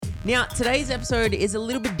Now, today's episode is a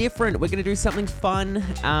little bit different. We're going to do something fun.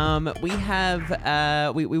 We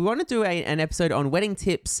want to do an episode on wedding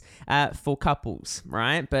tips for couples,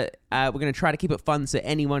 right? But we're going to try to keep it fun so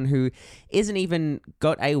anyone who isn't even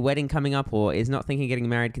got a wedding coming up or is not thinking of getting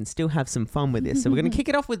married can still have some fun with this. So we're going to kick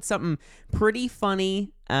it off with something pretty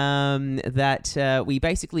funny that we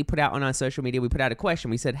basically put out on our social media. We put out a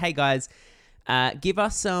question. We said, hey guys, give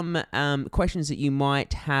us some questions that you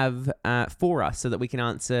might have for us so that we can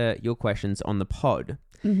answer your questions on the pod.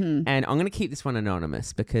 Mm-hmm. And I'm going to keep this one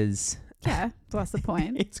anonymous because... Yeah, what's the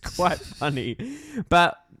point? It's quite funny.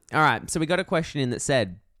 But, all right, so we got a question in that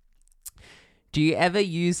said, do you ever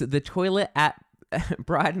use the toilet at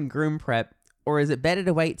bride and groom prep, or is it better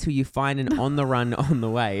to wait till you find an on the run on the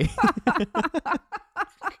way?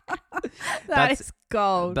 That's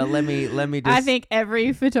gold. But let me just... I think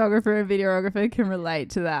every photographer and videographer can relate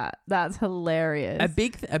to that. That's hilarious. A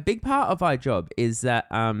big part of our job is that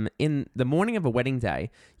in the morning of a wedding day,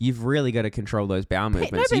 you've really got to control those bowel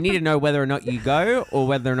movements. You need to know whether or not you go or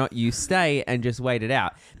whether or not you stay and just wait it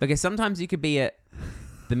out. Because sometimes you could be at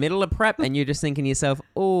the middle of prep and you're just thinking to yourself,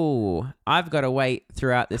 oh, I've got to wait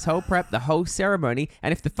throughout this whole prep, the whole ceremony.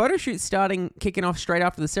 And if the photo shoot's kicking off straight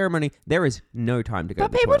after the ceremony, there is no time to go.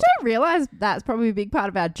 But people don't realize that's probably a big part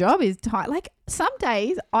of our job is time. Like some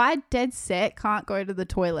days I dead set can't go to the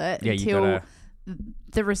toilet until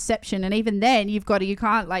the reception. And even then you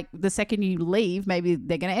can't, like, the second you leave, maybe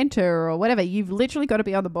they're going to enter or whatever. You've literally got to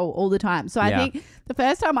be on the ball all the time. So I think the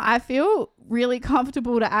first time I feel really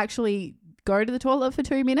comfortable to actually go to the toilet for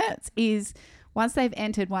 2 minutes is once they've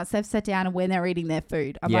entered, once they've sat down and when they're eating their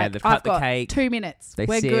food. I'm like, they've cut I've got the cake. 2 minutes.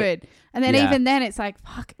 We're sit. good. And then even then it's like,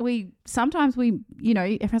 fuck, sometimes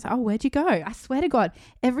everyone's like, oh, where'd you go? I swear to God,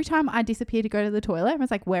 every time I disappear to go to the toilet,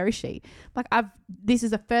 everyone's like, where is she? Like this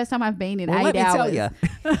is the first time I've been in 8 hours. Tell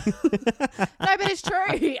No, but it's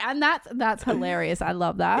true. And that's hilarious. I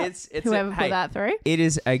love that. It's Whoever put that through. It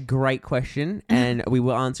is a great question and we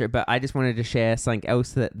will answer it. But I just wanted to share something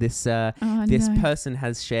else that this person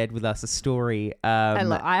has shared with us, a story.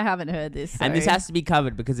 I haven't heard this. And this has to be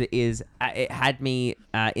covered because it had me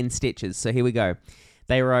in stitches. So here we go.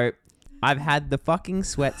 They wrote, I've had the fucking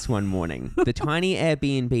sweats one morning. The tiny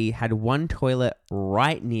Airbnb had one toilet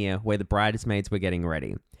right near where the bridesmaids were getting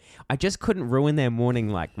ready. I just couldn't ruin their morning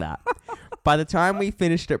like that. By the time we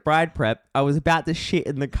finished at bride prep, I was about to shit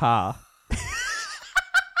in the car.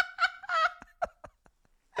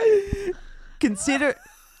 Consider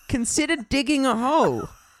digging a hole.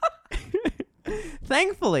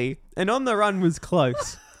 Thankfully, an on the run was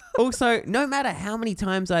close. Also, no matter how many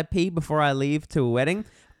times I pee before I leave to a wedding,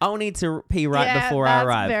 I'll need to pee right before I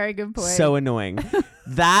arrive. That's a very good point. So annoying.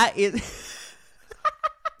 That is...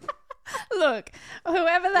 Look,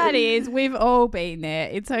 whoever that is, we've all been there.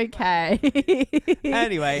 It's okay.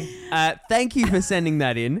 Anyway, thank you for sending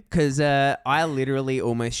that in because I literally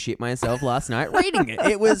almost shit myself last night reading it.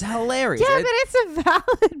 It was hilarious. Yeah, but it's a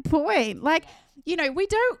valid point. Like, you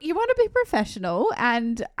want to be professional,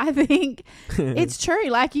 and I think it's true.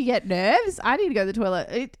 Like, you get nerves. I need to go to the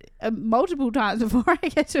toilet multiple times before I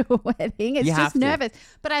get to a wedding. It's just nervous.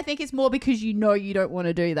 But I think it's more because you don't want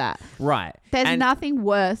to do that. Right. There's nothing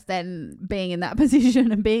worse than being in that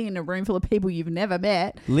position and being in a room full of people you've never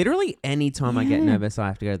met. Literally any time I get nervous, I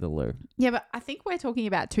have to go to the loo. Yeah, but I think we're talking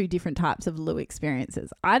about two different types of loo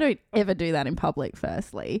experiences. I don't ever do that in public,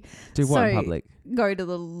 firstly. Do what in public? Go to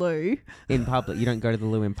the loo. In public? You don't go to the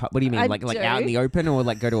loo in public? What do you mean? Like out in the open or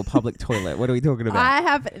like go to a public toilet? What are we talking about? I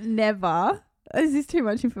have never... Is this too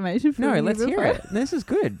much information for you? No, let's hear it. This is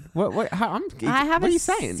good. I have a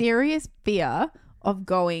serious fear of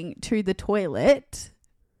going to the toilet.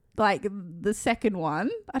 Like the second one.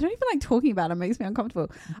 I don't even like talking about it. It makes me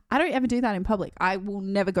uncomfortable. I don't ever do that in public. I will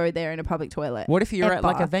never go there in a public toilet. What if you're at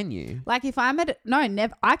like a venue? Like if I'm at... No,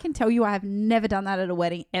 never. I can tell you I have never done that at a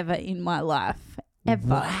wedding ever in my life. Ever.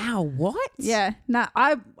 Wow, what? Yeah. No,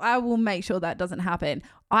 I will make sure that doesn't happen.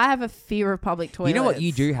 I have a fear of public toilets. You know what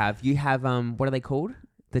you do have? You have, what are they called?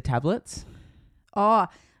 The tablets? Oh,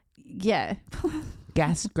 yeah.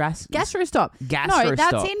 Gastrostop. No,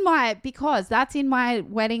 that's in my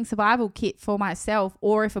wedding survival kit for myself,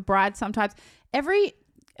 or if a bride sometimes. Every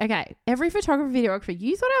photographer, videographer,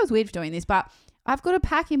 you thought I was weird for doing this, but I've got a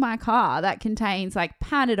pack in my car that contains like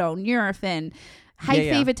Panadol, Nurofen,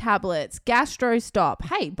 hay fever tablets, Gastrostop.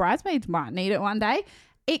 Hey, bridesmaids might need it one day.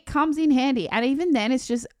 It comes in handy. And even then, it's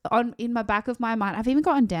just in my back of my mind. I've even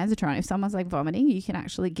gotten Danzatron. If someone's like vomiting, you can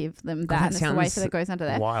actually give them that. And it's the wafer that goes under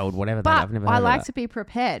there. Wild, whatever but that. I've never heard I of like that. to be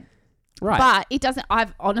prepared. Right. But it doesn't,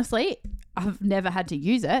 I've honestly, I've never had to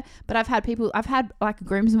use it, but I've had like a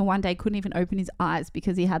groomsman one day couldn't even open his eyes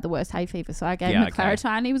because he had the worst hay fever. So I gave him a Claritin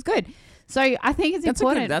and he was good. So I think it's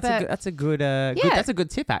important. That's a good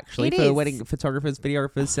tip actually for wedding photographers,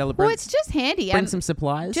 videographers, celebrants. Well, it's just handy. Bring some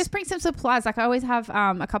supplies. Just bring some supplies. Like I always have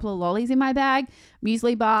a couple of lollies in my bag,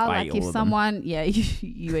 muesli bar. Like if someone, you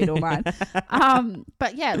eat all mine.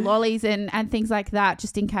 But yeah, lollies and things like that,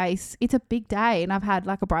 just in case. It's a big day, and I've had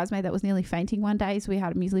like a bridesmaid that was nearly fainting one day, so we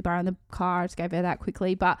had a muesli bar in the car. I just gave her that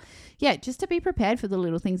quickly. But yeah, just to be prepared for the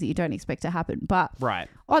little things that you don't expect to happen. But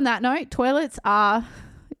on that note, toilets are.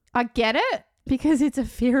 I get it because it's a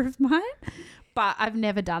fear of mine, but I've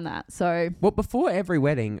never done that. So, well, before every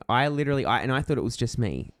wedding, I thought it was just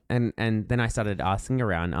me. And then I started asking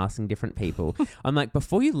different people. I'm like,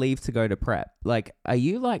 before you leave to go to prep, like, are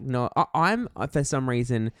you like not? I'm for some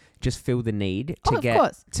reason just feel the need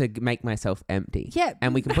to make myself empty. Yeah,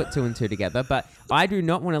 and we can put two and two together. But I do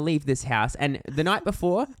not want to leave this house. And the night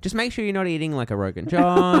before, just make sure you're not eating like a Rogan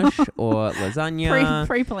Josh or lasagna.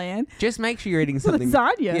 Pre-plan. Just make sure you're eating something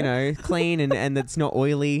lasagna. Clean and that's not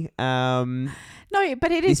oily. No,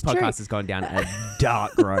 but it is true. This podcast has gone down a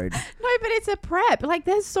dark road. No, but it's a prep. Like,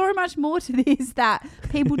 there's so much more to this that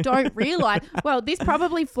people don't realize. Well, this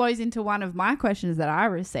probably flows into one of my questions that I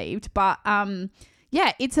received. But,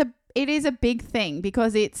 yeah, it is a big thing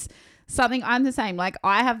because it's something I'm the same. Like,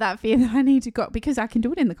 I have that fear that I need to go because I can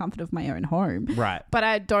do it in the comfort of my own home. Right. But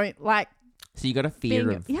I don't like... So you got a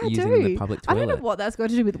fear of using the public toilet? I don't know what that's got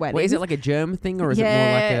to do with weddings. Well, is it like a germ thing or is it more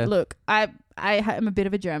like a... Look, I am a bit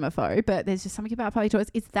of a germaphobe, but there's just something about public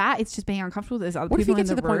toilets. It's just being uncomfortable. There's other people in the room. What if you get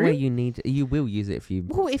to the point where you will use it if you...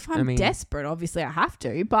 Well, if I'm desperate, obviously I have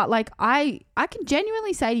to. But like I can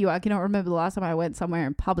genuinely say to you, I cannot remember the last time I went somewhere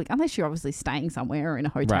in public, unless you're obviously staying somewhere or in a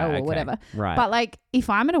hotel or whatever. Right. But like if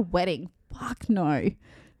I'm at a wedding, fuck no.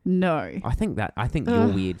 No. I think you're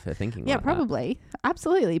weird for thinking like probably. that.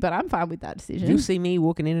 Absolutely. But I'm fine with that decision. You'll see me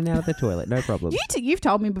walking in and out of the toilet. No problem. You've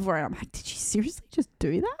told me before and I'm like, did you seriously just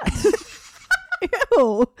do that?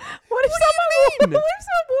 Ew. What if someone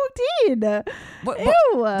walked in?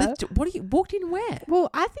 What are you walked in where? Well,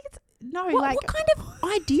 I think it's what kind of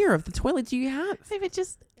idea of the toilet do you have? If it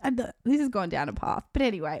just this has gone down a path. But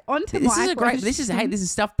anyway, on to my question. This is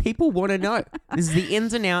stuff people want to know. This is the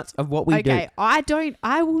ins and outs of what we do. Okay,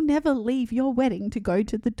 I will never leave your wedding to go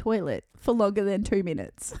to the toilet for longer than 2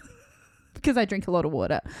 minutes. Because I drink a lot of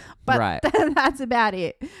water. But that's about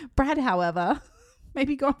it. Brad, however,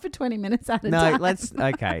 maybe go on for 20 minutes at a time.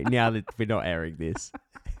 Now that we're not airing this.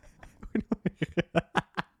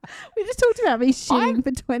 We just talked about me shitting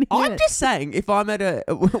for 20 minutes. I'm just saying, if I'm at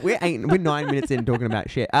we're 9 minutes in talking about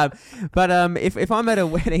shit. But if I'm at a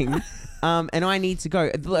wedding, and I need to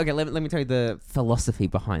go, okay, let me tell you the philosophy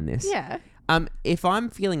behind this. Yeah. If I'm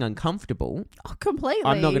feeling uncomfortable, completely,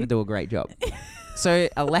 I'm not going to do a great job. So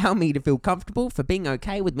allow me to feel comfortable for being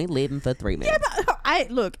okay with me leaving for 3 minutes. Yeah,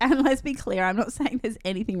 but and let's be clear, I'm not saying there's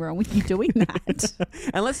anything wrong with you doing that.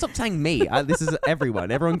 And let's stop saying me. This is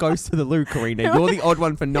everyone. Everyone goes to the loo, Karina. You're the odd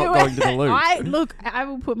one for not going to the loo. I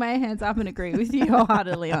will put my hands up and agree with you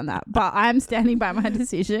wholeheartedly on that. But I'm standing by my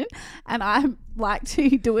decision and I like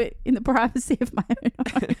to do it in the privacy of my own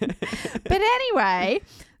home. But anyway...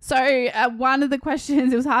 So one of the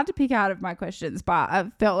questions, it was hard to pick out of my questions, but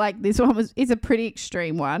I felt like this one is a pretty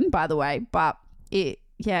extreme one, by the way, but a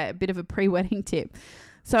bit of a pre-wedding tip.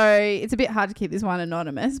 So it's a bit hard to keep this one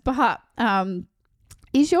anonymous, but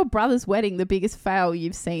is your brother's wedding the biggest fail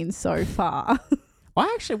you've seen so far?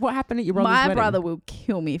 What happened at your brother's wedding? My brother will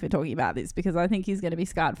kill me for talking about this because I think he's going to be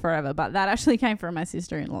scarred forever. But that actually came from my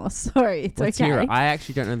sister-in-law, so it's okay. I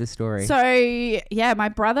actually don't know the story. So yeah, my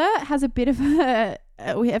brother has a bit of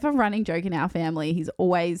we have a running joke in our family. He's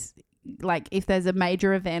always like, if there's a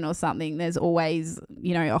major event or something, there's always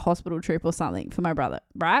a hospital trip or something for my brother,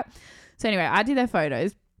 right? So anyway, I did their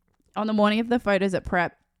photos. On the morning of the photos at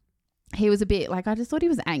prep, he was a bit like, I just thought he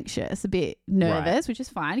was anxious, a bit nervous, which is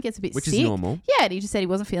fine. He gets a bit sick. Which is normal. Yeah, and he just said he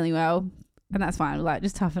wasn't feeling well. And that's fine. Like,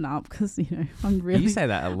 just toughen up because, I'm really... You say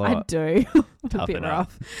that a lot. I do. I'm a bit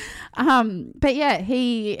rough. But yeah,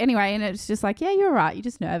 anyway, and it's just like, yeah, you're right. You're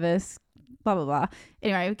just nervous, blah, blah, blah.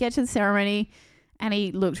 Anyway, we get to the ceremony and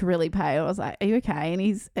he looked really pale. I was like, are you okay? And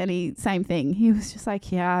he same thing. He was just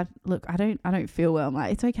like, yeah, look, I don't feel well. I'm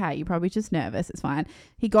like, it's okay. You're probably just nervous. It's fine.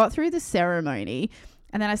 He got through the ceremony.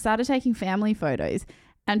 And then I started taking family photos.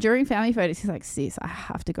 And during family photos, he's like, sis, I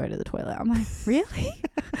have to go to the toilet. I'm like, really?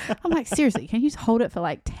 I'm like, seriously, can you just hold it for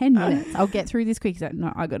like 10 minutes? I'll get through this quick. He's like,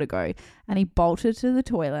 no, I got to go. And he bolted to the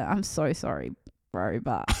toilet. I'm so sorry, bro,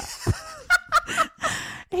 but...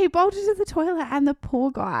 He bolted to the toilet and the poor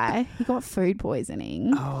guy, he got food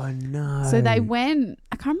poisoning. Oh, no. So they went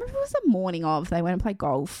a can't remember if it was the morning of, they went and played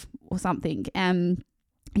golf or something. And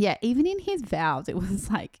yeah, even in his vows, it was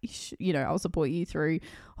like, you know, I'll support you through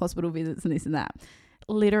hospital visits and this and that.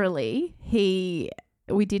 Literally,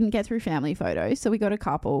 we didn't get through family photos, so we got a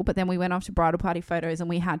couple, but then we went off to bridal party photos and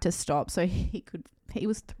we had to stop so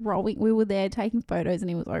we were there taking photos and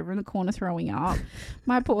he was over in the corner throwing up.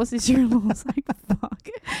 My poor sister-in-law was like, fuck.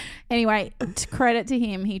 Anyway, credit to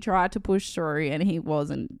him, he tried to push through and he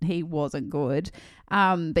wasn't good.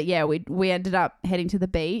 But yeah, we ended up heading to the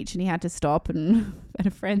beach and he had to stop and at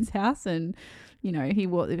a friend's house, and you know, he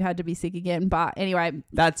had to be sick again. But anyway,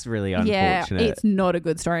 that's really unfortunate. Yeah, it's not a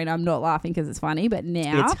good story, and I'm not laughing because it's funny, but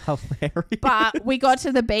now it's hilarious. But we got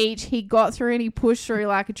to the beach, he got through and he pushed through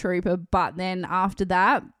like a trooper. But then after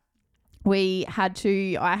that, I had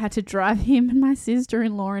to drive him and my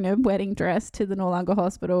sister-in-law in a wedding dress to the Noarlunga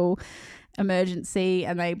Hospital emergency,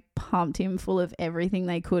 and they pumped him full of everything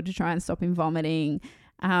they could to try and stop him vomiting.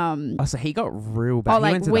 So he got real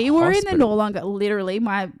bad. We were in the Noarlunga. Literally,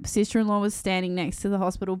 my sister-in-law was standing next to the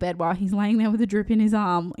hospital bed while he's laying there with a drip in his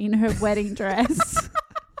arm in her wedding dress.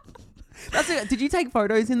 Did you take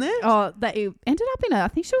photos in there? Oh, they ended up in I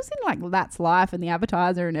think she was in like That's Life and the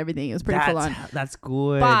Advertiser and everything. It was pretty full on. That's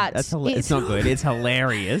good. But it's not good. It's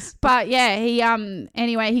hilarious. But yeah, he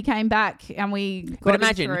anyway, he came back and we got But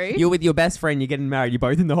imagine through. you're with your best friend, you're getting married, you're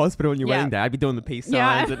both in the hospital on your wedding day. I'd be doing the peace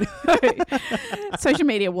signs. Yeah. Social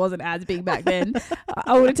media wasn't as big back then.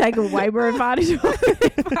 I would have taken way more advantage of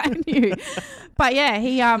it if I knew. But yeah,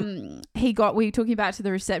 we took him back to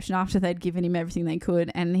the reception after they'd given him everything they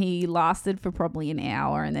could, and he lasted for probably an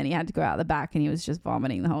hour, and then he had to go out the back and he was just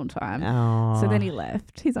vomiting the whole time. So then he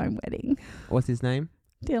left his own wedding. What's his name?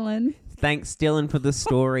 Dylan. Thanks, Dylan, for the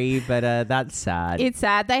story, but that's sad. It's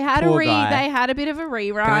sad. They had they had a bit of a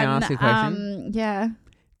rerun. Can I ask you a question? Yeah.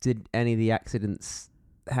 Did any of the accidents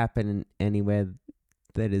happen anywhere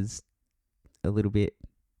that is a little bit?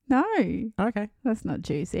 No. Okay. That's not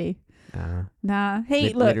juicy. Nah.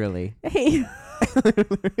 Look. Literally.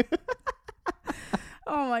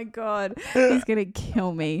 Oh my God. He's going to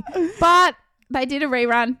kill me. But they did a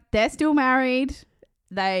rerun. They're still married.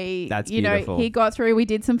 That's beautiful. He got through. We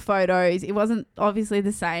did some photos. It wasn't obviously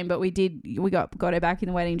the same, but we got her back in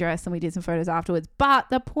the wedding dress and we did some photos afterwards. But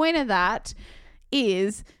the point of that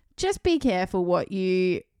is just be careful what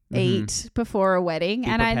you eat before a wedding.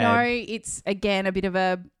 And I know it's, again, a bit of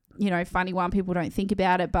a, funny one. People don't think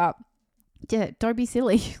about it, but yeah, don't be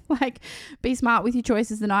silly. Like, be smart with your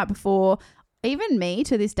choices the night before. Even me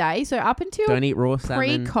to this day. So up until don't eat raw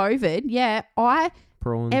salmon. Pre-COVID, yeah,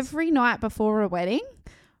 prawns. Every night before a wedding,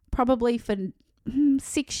 probably for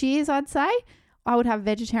 6 years, I'd say, I would have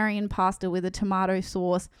vegetarian pasta with a tomato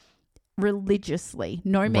sauce religiously.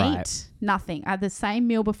 No meat, nothing. I had the same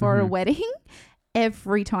meal before a wedding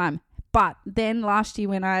every time. But then last year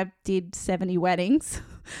when I did 70 weddings,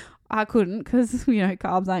 I couldn't because,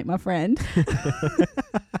 carbs ain't my friend.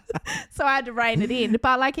 So I had to rein it in.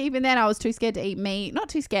 But like even then I was too scared to eat meat. Not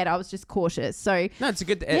too scared. I was just cautious. So no, it's a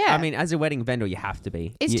good, I mean, as a wedding vendor, you have to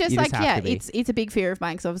be. It's it's a big fear of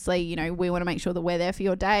mine because obviously, we want to make sure that we're there for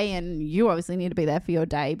your day and you obviously need to be there for your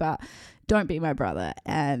day. But don't be my brother.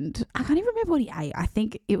 And I can't even remember what he ate. I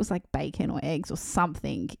think it was like bacon or eggs or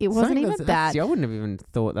something. It wasn't even that. I wouldn't have even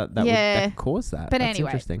thought that would cause that. But that's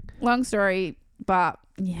anyway, interesting. Long story, but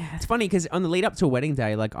yeah, it's funny because on the lead up to a wedding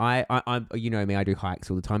day, like I me, I do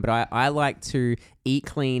hikes all the time, but I like to eat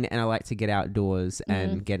clean and I like to get outdoors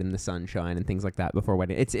and get in the sunshine and things like that before a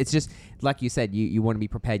wedding. It's just like you said, you want to be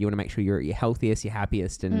prepared. You want to make sure you're at your healthiest, your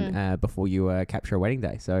happiest, and before you capture a wedding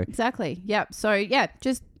day. So exactly, yep. So yeah,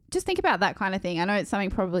 just think about that kind of thing. I know it's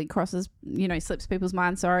something probably crosses, slips people's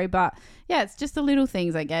minds. Sorry, but yeah, it's just the little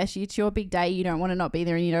things. I guess it's your big day. You don't want to not be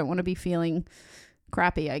there, and you don't want to be feeling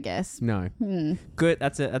crappy, I guess. No. Good.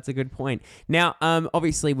 That's a good point. Now,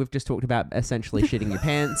 obviously, we've just talked about essentially shitting your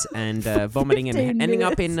pants and vomiting and ending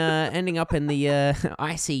up in the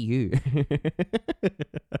ICU.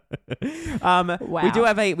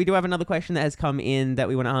 Wow. We do have another question that has come in that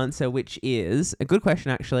we want to answer, which is a good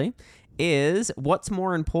question actually. Is what's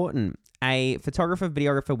more important, a photographer,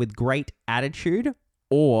 videographer with great attitude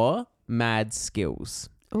or mad skills?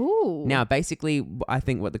 Ooh. Now, basically, I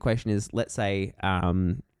think what the question is, let's say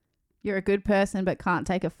you're a good person but can't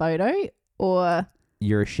take a photo, or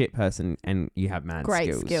you're a shit person and you have mad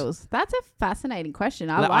great skills. That's a fascinating question.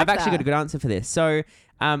 I've actually got a good answer for this. So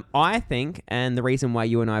I think, and the reason why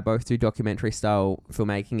you and I both do documentary style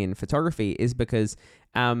filmmaking and photography is because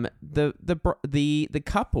the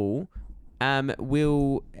couple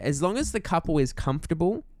will, as long as the couple is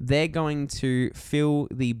comfortable, they're going to feel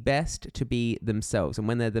the best to be themselves. And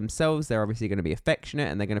when they're themselves, they're obviously going to be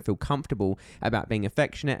affectionate, and they're going to feel comfortable about being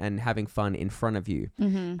affectionate and having fun in front of you.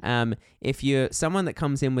 If you're someone that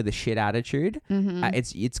comes in with a shit attitude,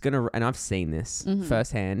 it's gonna, and I've seen this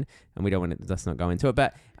firsthand, and we don't want to, let's not go into it,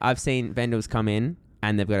 but I've seen vendors come in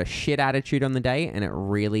and they've got a shit attitude on the day, and it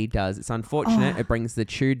really does. It's unfortunate. It brings the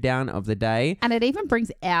chewed down of the day, and it even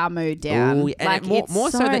brings our mood down. Ooh, and like, more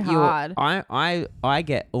so that hard. I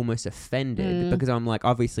get almost offended because I'm like,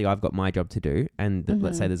 obviously I've got my job to do, and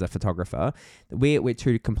let's say there's a photographer. We're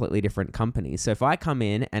two completely different companies. So if I come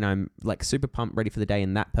in and I'm like super pumped, ready for the day,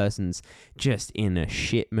 and that person's just in a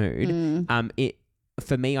shit mood,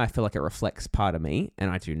 for me, I feel like it reflects part of me, and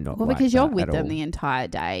I do not. Well, like because you're that with at them all. the entire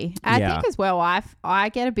day. I think as well, I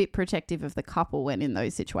get a bit protective of the couple when in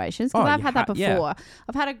those situations, because I've had that before. Yeah.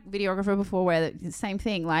 I've had a videographer before where the same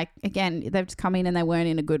thing. Like, again, they've just come in and they weren't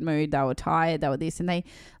in a good mood. They were tired. They were this, and they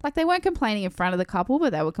weren't complaining in front of the couple,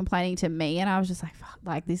 but they were complaining to me, and I was just like, fuck,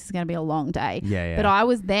 like this is going to be a long day. Yeah. But I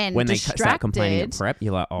was then when distracted. they start complaining at prep,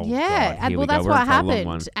 you're like, oh yeah, God, and here well, we go. that's We're what in for a long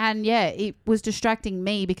one. happened, and it was distracting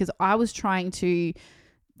me because I was trying to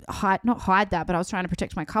not hide that, but I was trying to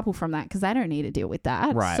protect my couple from that because they don't need to deal with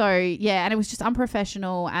that. Right. So yeah, and it was just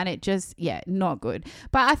unprofessional, and it just not good.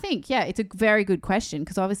 But I think it's a very good question,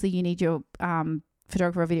 because obviously you need your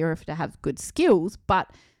photographer or videographer to have good skills, but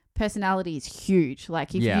personality is huge.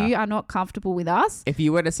 Like if you are not comfortable with us, if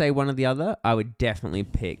you were to say one or the other, I would definitely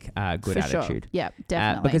pick good for attitude. Sure. Yeah,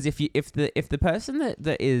 definitely. Because if the person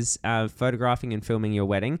that is photographing and filming your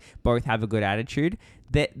wedding both have a good attitude,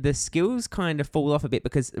 that the skills kind of fall off a bit,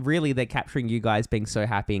 because really they're capturing you guys being so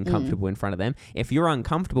happy and comfortable in front of them. If you're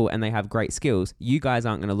uncomfortable and they have great skills, you guys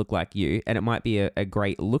aren't going to look like you, and it might be a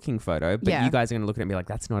great looking photo, but you guys are going to look at it and be like,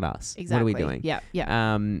 that's not us. Exactly. What are we doing?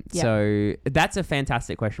 Yeah. So that's a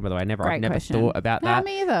fantastic question, by the way. I've never thought about that. No,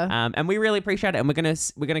 me either. And we really appreciate it, and we're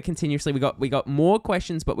gonna continuously. We got more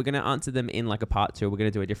questions, but we're gonna answer them in like a part 2. We're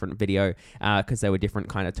gonna do a different video because they were different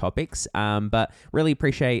kind of topics. But really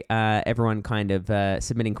appreciate everyone kind of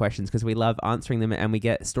submitting questions, because we love answering them, and we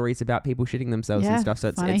get stories about people shitting themselves and stuff. So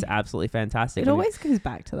it's absolutely fantastic. It always goes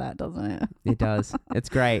back to that, doesn't it? It does. It's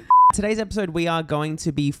great. Today's episode, we are going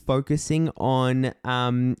to be focusing on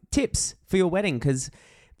tips for your wedding, because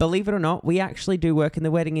believe it or not, we actually do work in the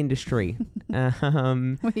wedding industry.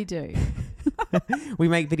 We do. We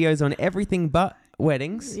make videos on everything but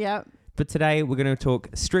weddings. Yep. But today we're going to talk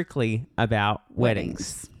strictly about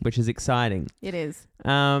weddings, which is exciting. It is.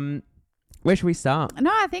 Where should we start? No,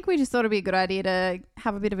 I think we just thought it'd be a good idea to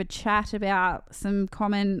have a bit of a chat about some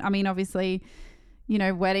common, obviously,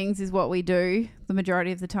 weddings is what we do the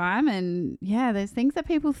majority of the time. And there's things that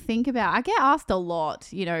people think about. I get asked a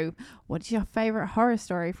lot, what's your favorite horror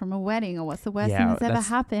story from a wedding, or what's the worst thing that's ever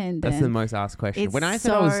happened? That's the most asked question. When I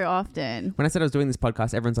said I was doing this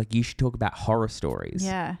podcast, everyone's like, you should talk about horror stories.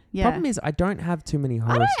 Yeah. Problem is, I don't have too many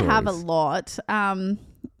horror stories. I don't have a lot.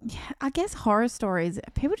 I guess horror stories,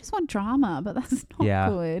 people just want drama, but that's not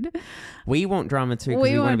good. We want drama too, because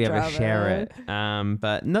we want to be able to share it.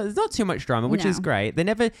 But no, there's not too much drama, which is great.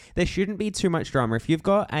 There shouldn't be too much drama. If you've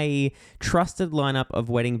got a trusted lineup of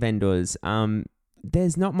wedding vendors,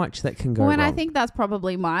 there's not much that can go wrong. And I think that's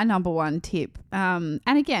probably my number one tip. And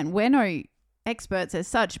again, we're no experts as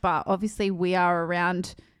such, but obviously we are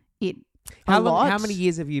around it. How many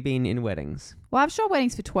years have you been in weddings? Well, I've shot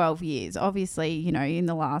weddings for 12 years. Obviously, in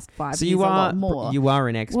the last 5 so years, a lot more. You are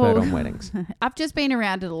an expert on weddings. I've just been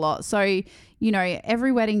around it a lot. So,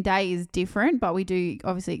 every wedding day is different, but we do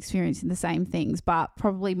obviously experience the same things. But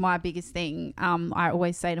probably my biggest thing I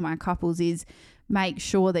always say to my couples is make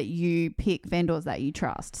sure that you pick vendors that you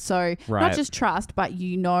trust. So not just trust, but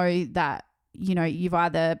that, you've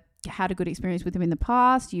either had a good experience with them in the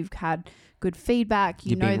past, you've had good feedback,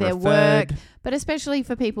 you know their work, but especially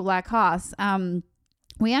for people like us,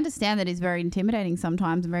 we understand that it's very intimidating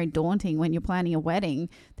sometimes and very daunting when you're planning a wedding.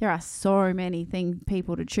 There are so many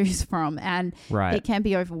people to choose from, and it can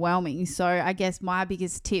be overwhelming. So I guess my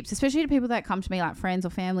biggest tips, especially to people that come to me like friends or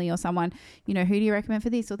family or someone, who do you recommend for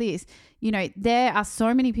this or this? There are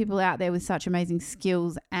so many people out there with such amazing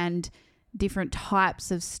skills and different types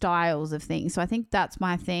of styles of things. So I think that's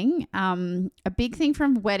my thing. A big thing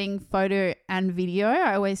from wedding photo and video,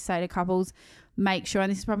 I always say to couples, make sure, and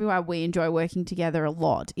this is probably why we enjoy working together a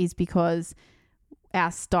lot, is because our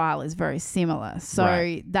style is very similar.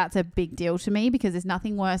 So that's a big deal to me, because there's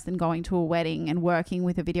nothing worse than going to a wedding and working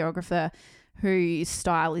with a videographer whose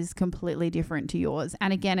style is completely different to yours.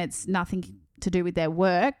 And again, it's nothing to do with their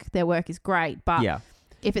work. Their work is great, but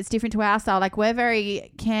if it's different to our style. Like we're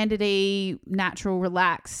very candid, natural,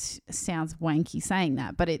 relaxed. Sounds wanky saying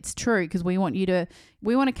that, but it's true because we want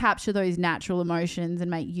to capture those natural emotions and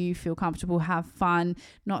make you feel comfortable, have fun.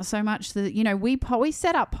 Not so much that, you know, we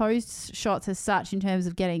set up pose shots as such in terms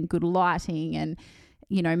of getting good lighting and,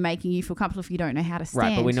 you know, making you feel comfortable if you don't know how to stand.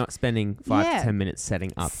 Right, but we're not spending 5 to 10 minutes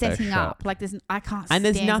setting up. Like I can't. And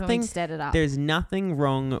there's nothing. Set it up. There's nothing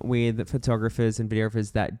wrong with photographers and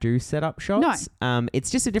videographers that do set up shots. No,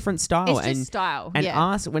 it's just a different style. It's just style. And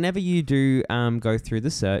ask whenever you do go through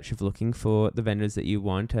the search of looking for the vendors that you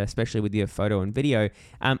want, especially with your photo and video.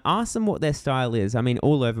 Ask them what their style is. I mean,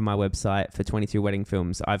 all over my website for 22 wedding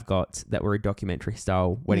films, I've got that we're a documentary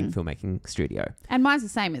style wedding filmmaking studio. And mine's the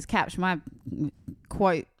same as capture. My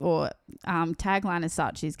quote or tagline as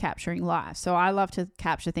such is capturing life. So I love to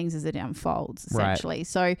capture things as it unfolds, essentially. Right.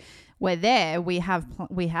 So we're there. We have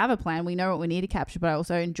a plan. We know what we need to capture, but I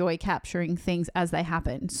also enjoy capturing things as they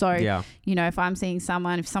happen. So, you know, if I'm seeing if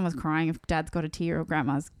someone's crying, if dad's got a tear or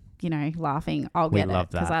grandma's, you know, laughing, I'll get it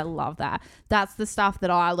because I love that. That's the stuff that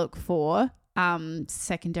I look for.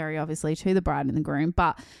 Secondary, obviously, to the bride and the groom,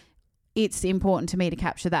 but it's important to me to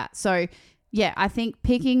capture that. So, yeah, I think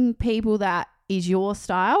picking people that is your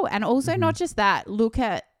style, and also not just that, look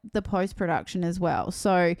at the post-production as well.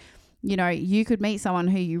 So, you know, you could meet someone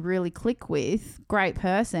who you really click with, great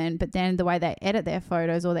person, but then the way they edit their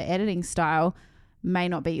photos or their editing style may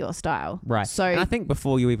not be your style. Right. So, and I think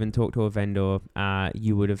before you even talk to a vendor,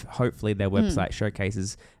 you would have, hopefully their website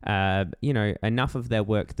showcases, you know, enough of their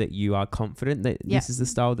work that you are confident that this is the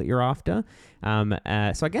style that you're after. So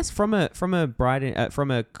I guess from a bride,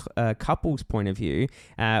 from a couple's point of view,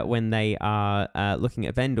 when they are looking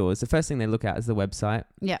at vendors, the first thing they look at is the website.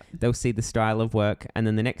 Yeah. They'll see the style of work, and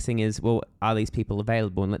then the next thing is, well, are these people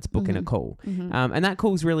available? And let's book in a call. And that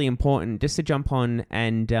call is really important, just to jump on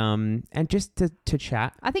and just to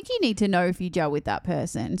chat. I think you need to know if you gel with that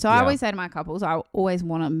person. So I always say to my couples, I always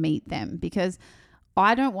want to meet them, because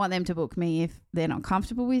I don't want them to book me if they're not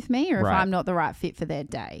comfortable with me, or if I'm not the right fit for their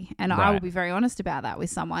day. And I will be very honest about that with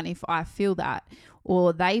someone if I feel that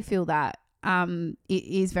or they feel that. It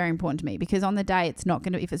is very important to me, because on the day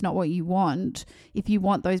if it's not what you want, if you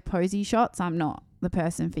want those posy shots, I'm not the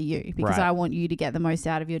person for you, because I want you to get the most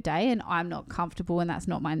out of your day, and I'm not comfortable, and that's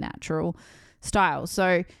not my natural style.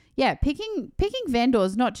 So yeah, picking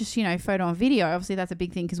vendors, not just, you know, photo and video. Obviously that's a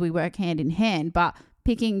big thing because we work hand in hand, but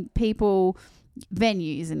picking people,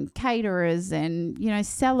 venues and caterers and, you know,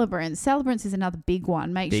 celebrants is another big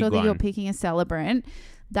one. Make sure that you're picking a celebrant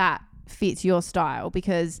that fits your style,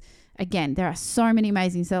 because again, there are so many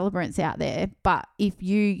amazing celebrants out there, but if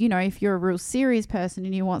if you're a real serious person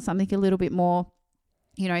and you want something a little bit more,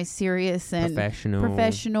 you know, serious and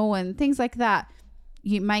professional and things like that,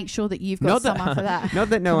 you make sure that you've got someone for that. Not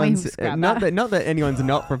that not that anyone's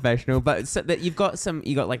not professional, but so that you got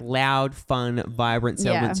like loud, fun, vibrant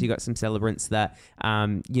celebrants. You got some celebrants that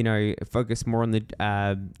you know, focus more on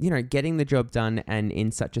the you know, getting the job done and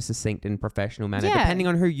in such a succinct and professional manner, depending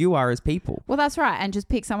on who you are as people. Well, that's right, and just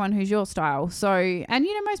pick someone who's your style. So, and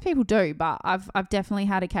you know, most people do, but I've definitely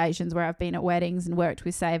had occasions where I've been at weddings and worked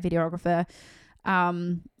with, say, a videographer,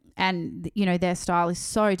 and, you know, their style is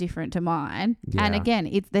so different to mine. Yeah. And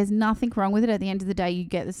again, there's nothing wrong with it. At the end of the day, you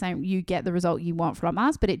get the result you want from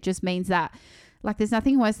us. But it just means that, like, there's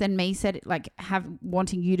nothing worse than me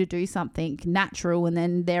wanting you to do something natural and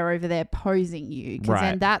then they're over there posing you. Because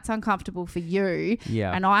then that's uncomfortable for you.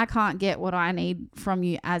 Yeah. And I can't get what I need from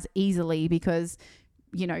you as easily because,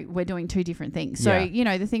 you know, we're doing two different things. So, you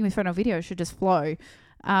know, the thing with photo and video should just flow.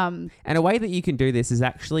 And a way that you can do this is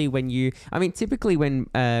actually typically when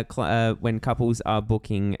couples are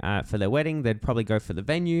booking for their wedding, they'd probably go for the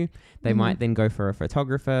venue. They might then go for a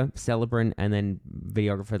photographer, celebrant, and then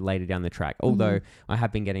videographer later down the track. Although I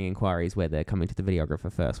have been getting inquiries where they're coming to the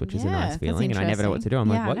videographer first, which is a nice feeling, and I never know what to do. I'm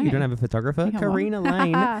like, what? You don't have a photographer? Karina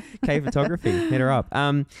Lane, K Photography, hit her up.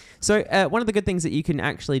 So one of the good things that you can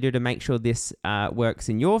actually do to make sure this works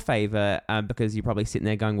in your favor, because you're probably sitting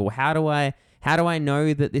there going, well, how do I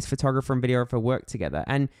know that this photographer and videographer work together?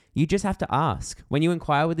 And you just have to ask. When you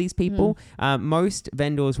inquire with these people, most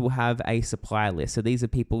vendors will have a supplier list. So these are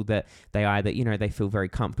people that they either, you know, they feel very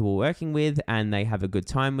comfortable working with and they have a good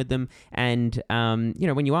time with them. And, you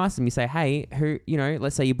know, when you ask them, you say, hey, who, you know,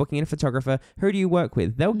 let's say you're booking in a photographer, who do you work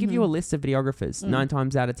with? They'll give you a list of videographers 9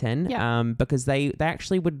 times out of 10, because they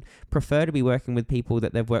actually would prefer to be working with people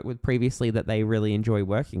that they've worked with previously that they really enjoy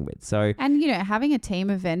working with. So, and, you know, having a team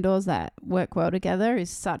of vendors that work well together is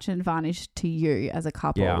such an advantage to you as a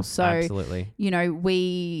couple. Yeah. So, absolutely. you know,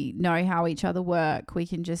 we know how each other work. We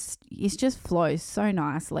can it just flows so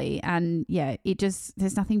nicely. And yeah,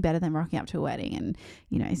 there's nothing better than rocking up to a wedding and,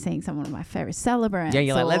 you know, seeing someone of my favorite celebrants. Yeah,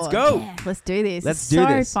 you're like, let's go. Yeah, let's do this. Let's it's do so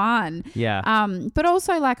this. fun. Yeah. But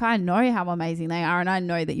also, like, I know how amazing they are, and I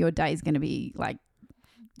know that your day is going to be like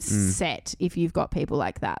set if you've got people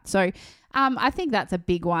like that. So I think that's a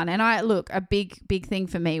big one. And a big thing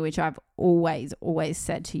for me, which I've always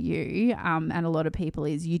said to you and a lot of people,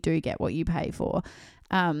 is you do get what you pay for.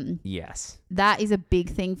 Yes. That is a big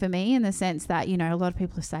thing for me, in the sense that, you know, a lot of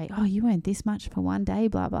people say, oh, you earned this much for one day,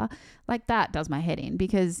 blah, blah. Like, that does my head in,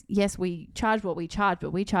 because yes, we charge what we charge,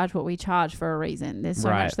 but we charge what we charge for a reason. There's so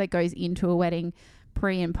much that goes into a wedding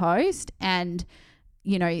pre and post, and,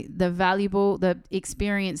 you know, the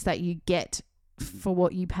experience that you get for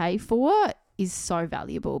what you pay for is so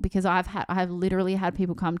valuable, because I have literally had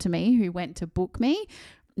people come to me who went to book me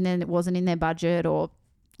and then it wasn't in their budget, or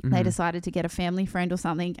they decided to get a family friend or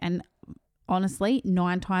something. And honestly,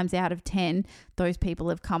 9 times out of 10, those people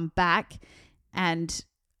have come back, and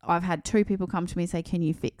I've had 2 people come to me and say, can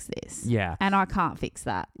you fix this? Yeah. And I can't fix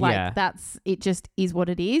that. Like, it just is what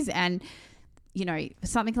it is. And, you know,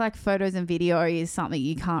 something like photos and video is something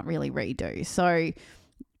you can't really redo. So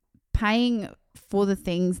paying for the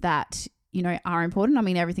things that, you know, are important. I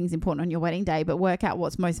mean, everything's important on your wedding day, but work out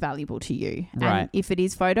what's most valuable to you. Right. And if it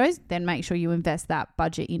is photos, then make sure you invest that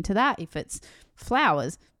budget into that. If it's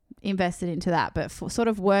flowers, invest it into that. But sort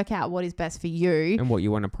of work out what is best for you. And what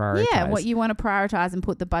you want to prioritize. Yeah, what you want to prioritize, and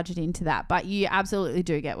put the budget into that. But you absolutely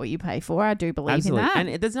do get what you pay for. I do believe in that.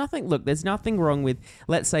 And there's nothing wrong with,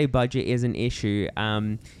 let's say budget is an issue.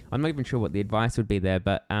 I'm not even sure what the advice would be there,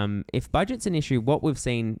 but if budget's an issue, what we've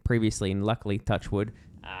seen previously, and luckily, touch wood,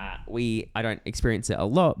 I don't experience it a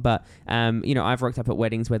lot, but you know, I've rocked up at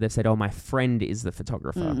weddings where they've said, oh, my friend is the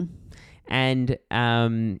photographer. And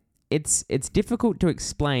it's difficult to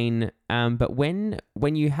explain, but when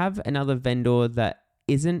you have another vendor that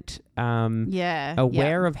isn't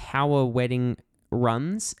aware of how a wedding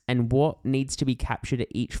runs and what needs to be captured at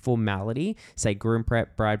each formality, say groom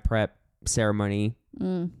prep, bride prep, ceremony,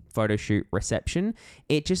 photo shoot, reception,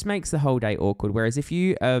 it just makes the whole day awkward. Whereas if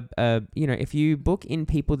you if you book in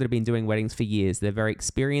people that have been doing weddings for years, they're very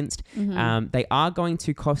experienced, they are going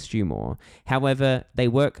to cost you more. However, they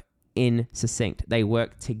work in succinct. They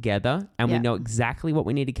work together, and we know exactly what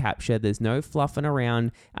we need to capture. There's no fluffing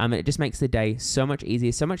around. It just makes the day so much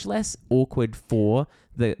easier, so much less awkward for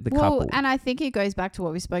the couple. And I think it goes back to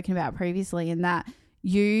what we've spoken about previously, in that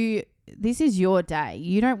this is your day.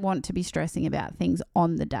 You don't want to be stressing about things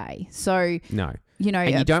on the day. So no. You know,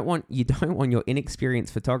 and you don't want your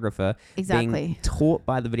inexperienced photographer being taught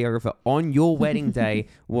by the videographer on your wedding day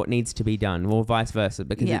what needs to be done, or vice versa,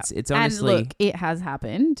 because it's honestly, and look, it has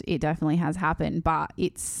happened. It definitely has happened, but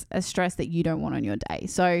it's a stress that you don't want on your day.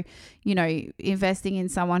 So, you know, investing in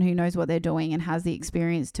someone who knows what they're doing and has the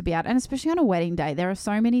experience to be out, and especially on a wedding day, there are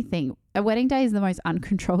so many things. A wedding day is the most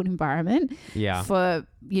uncontrolled environment for,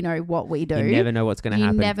 you know, what we do. You never know what's going to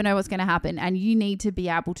happen. You never know what's going to happen. And you need to be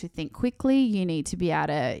able to think quickly. You need to be able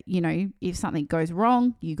to, you know, if something goes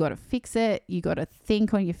wrong, you got to fix it. You got to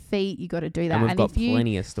think on your feet. You got to do that. And we've got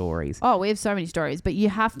plenty of stories. Oh, we have so many stories, but you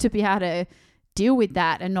have to be able to deal with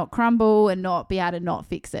that and not crumble and not be able to not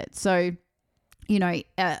fix it. So, you know,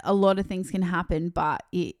 a lot of things can happen, but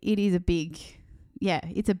it is a big,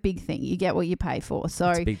 it's a big thing. You get what you pay for. So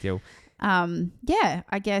it's a big deal.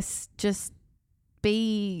 I guess just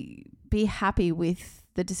be happy with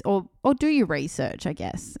or do your research, I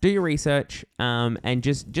guess. Do your research, and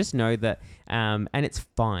just know that, and it's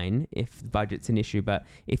fine if budget's an issue, but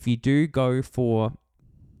if you do go for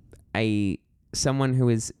someone who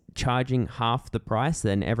is charging half the price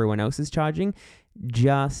than everyone else is charging,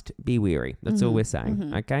 just be wary. That's all we're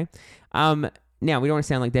saying. Okay. Now, we don't want to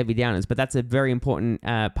sound like Debbie Downers, but that's a very important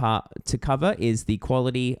part to cover, is the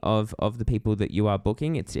quality of the people that you are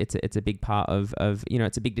booking. It's a big part of you know,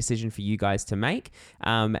 it's a big decision for you guys to make,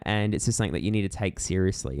 and it's just something that you need to take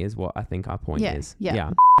seriously, is what I think our point is. Yeah.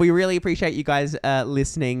 We really appreciate you guys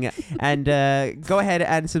listening, and go ahead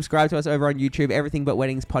and subscribe to us over on YouTube, Everything But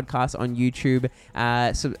Weddings podcast on YouTube.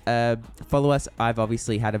 Follow us. I've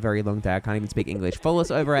obviously had a very long day. I can't even speak English. Follow us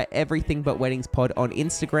over at Everything But Weddings pod on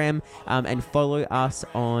Instagram, and follow us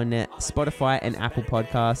on Spotify and Apple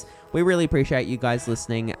Podcasts. We really appreciate you guys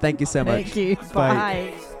listening. Thank you so much. Thank you.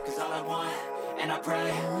 Bye. 'Cause all I want, and I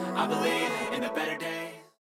pray, I believe in a better day.